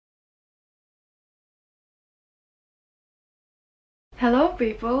Hello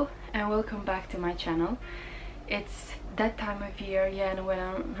people, and welcome back to my channel. It's that time of year again when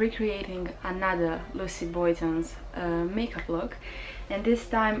I'm recreating another Lucy Boynton's makeup look, and this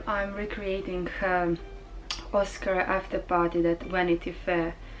time I'm recreating her Oscar after party, that Vanity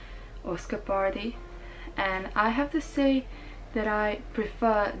Fair Oscar party. And I have to say that I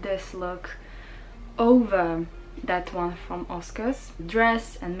prefer this look over that one from Oscars.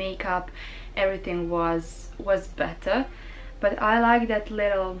 Dress and makeup, everything was better. But I like that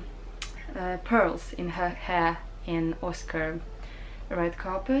little pearls in her hair in Oscar red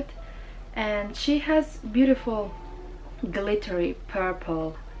carpet, and she has beautiful glittery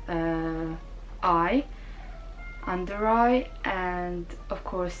purple eye, under eye, and of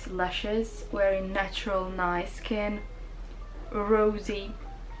course lashes, wearing natural nice skin, rosy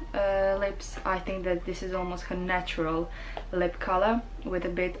lips. I think that this is almost her natural lip color with a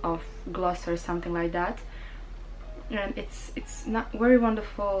bit of gloss or something like that. And it's not very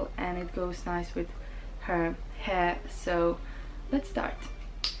wonderful, and it goes nice with her hair. So let's start.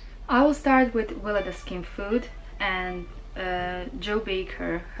 I will start with Willa the Skin Food, and Joe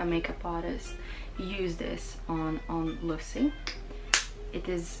Baker, her makeup artist, used this on Lucy. It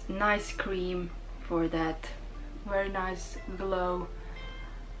is nice cream for that very nice glow,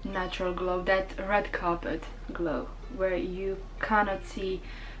 natural glow, that red carpet glow where you cannot see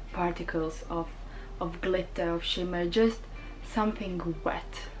particles of glitter, of shimmer, just something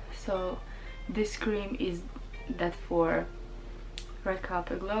wet. So this cream is that for red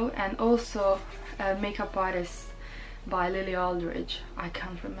carpet glow. And also a makeup artist by Lily Aldridge, I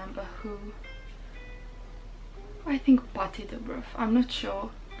can't remember who, I think Patti DeBruff, I'm not sure.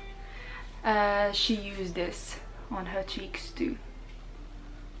 She used this on her cheeks too.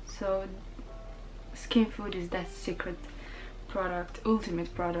 So Skin Food is that secret product,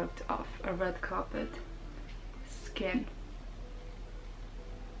 ultimate product of a red carpet skin.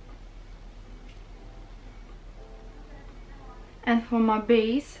 And for my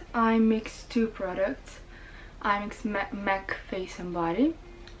base, I mix two products. I mix MAC Face and Body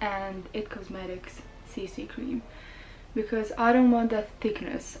and It Cosmetics CC cream, because I don't want that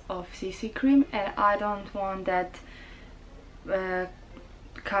thickness of CC cream, and I don't want that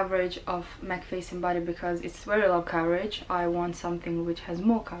coverage of MAC Face and Body because it's very low coverage. I want something which has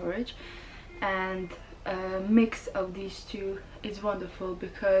more coverage, and a mix of these two is wonderful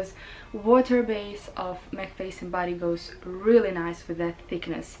because water base of MAC Face and Body goes really nice with that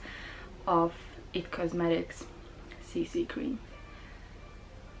thickness of It Cosmetics CC cream.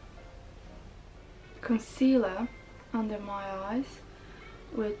 Concealer under my eyes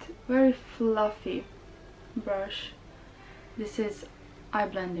with very fluffy brush. This is eye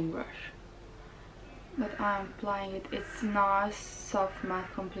blending brush, but I'm applying it. It's NARS Soft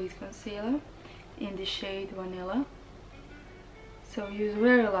Matte Complete Concealer in the shade Vanilla. So use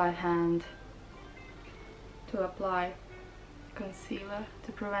very light hand to apply concealer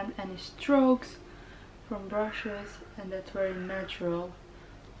to prevent any strokes from brushes, and that's very natural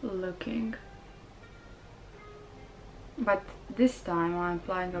looking. But this time I'm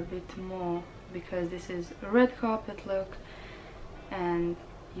applying a bit more because this is a red carpet look and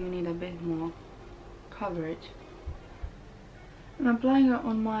you need a bit more coverage. I'm applying it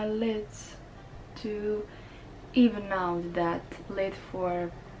on my lids to even out that lid for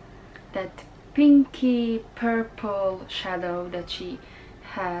that pinky purple shadow that she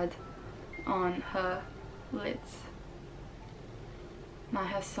had on her lids. I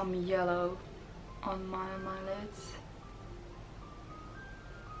have some yellow on my lids,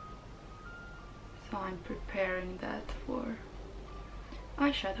 so I'm preparing that for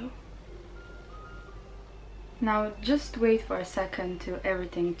eyeshadow. Now just wait for a second to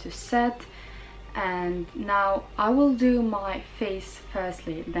everything to set, and now I will do my face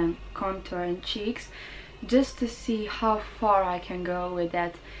firstly, then contour and cheeks, just to see how far I can go with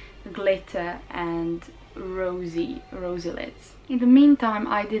that glitter and rosy lids. In the meantime,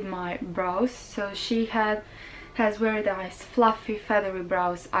 I did my brows. So she has very nice fluffy feathery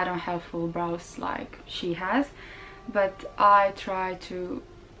brows. I don't have full brows like she has, but I try to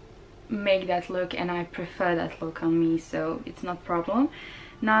make that look, and I prefer that look on me, so it's not problem.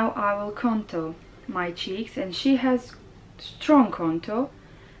 Now I will contour my cheeks, and she has strong contour,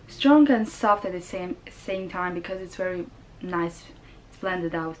 strong and soft at the same time, because it's very nice, it's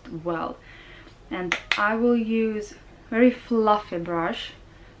blended out well. And I will use very fluffy brush.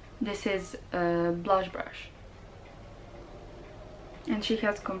 This is a blush brush, and she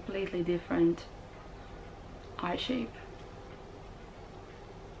has completely different eye shape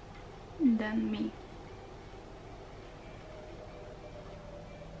than me.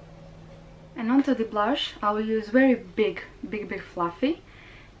 And onto the blush, I will use very big fluffy,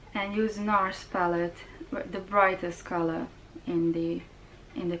 and use NARS palette, the brightest color in the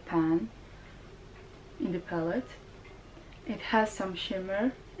pan, in the palette. It has some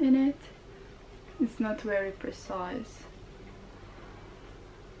shimmer in it. It's not very precise.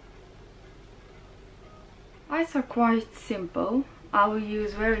 Eyes are quite simple. I will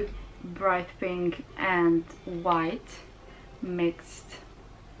use very bright pink and white mixed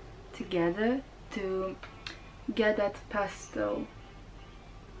together to get that pastel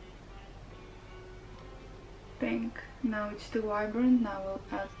pink. Now it's too vibrant. Now we'll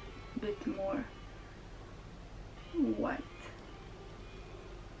add a bit more white.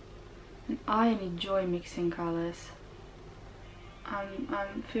 And I enjoy mixing colors.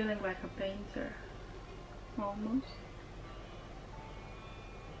 I'm feeling like a painter almost.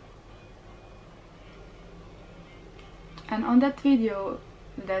 And on that video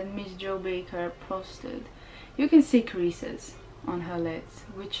that Miss Jo Baker posted, you can see creases on her lids,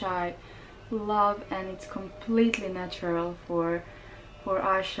 which I love, and it's completely natural for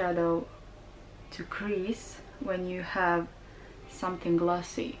eyeshadow to crease when you have something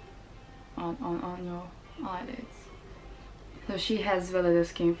glossy on your eyelids. So she has Vanity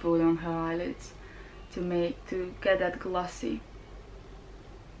Skin Food on her eyelids to get that glossy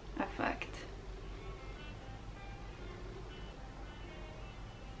effect.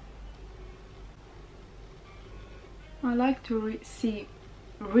 I like to see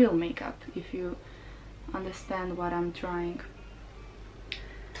real makeup, if you understand what I'm trying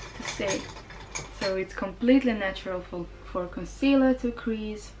to say. So it's completely natural for concealer to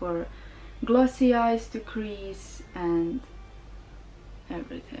crease, for glossy eyes to crease, and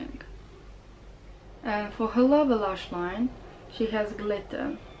everything. And for her lower lash line, she has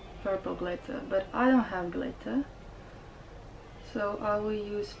glitter, purple glitter, but I don't have glitter, so I will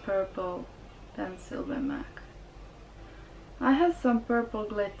use purple pencil by MAC. I have some purple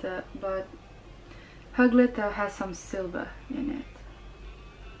glitter, but her glitter has some silver in it.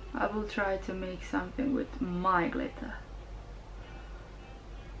 I will try to make something with my glitter.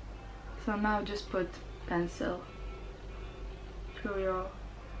 So now just put pencil through your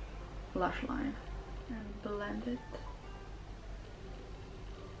lash line and blend it.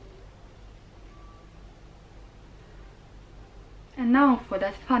 And now for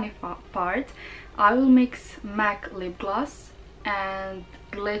that funny part, I will mix MAC lip gloss and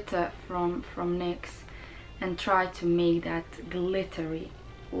glitter from NYX and try to make that glittery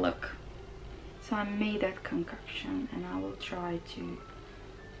look. So I made that concoction and I will try to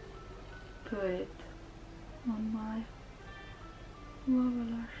put it on my lower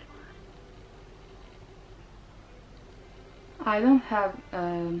lash line. I don't have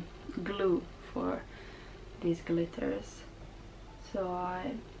glue for these glitters, so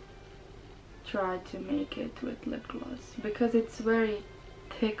I try to make it with lip gloss because it's very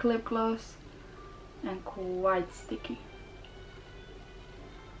thick lip gloss and quite sticky.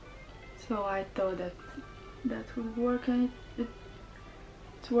 So I thought that would work, and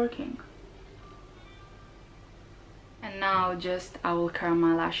it's working. And now just I will curl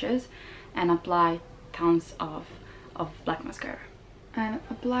my lashes and apply tons of black mascara and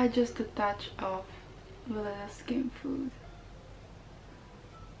apply just a touch of Vanity Skin Food.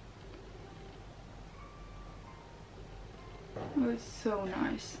 Oh, it's so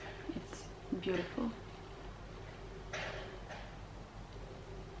nice. It's beautiful.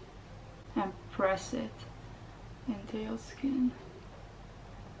 And press it into your skin.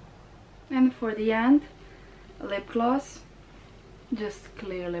 And for the end, lip gloss, just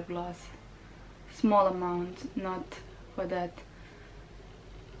clear lip gloss, small amount, not for that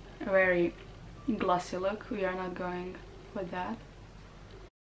very glossy look. We are not going for that.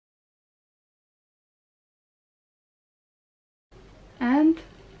 And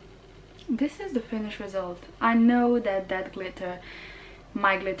this is the finished result. I know that glitter,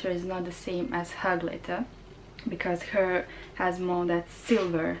 my glitter, is not the same as her glitter because her has more that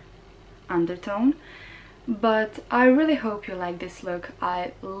silver undertone, but I really hope you like this look.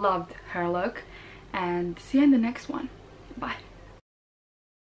 I loved her look, and see you in the next one. Bye.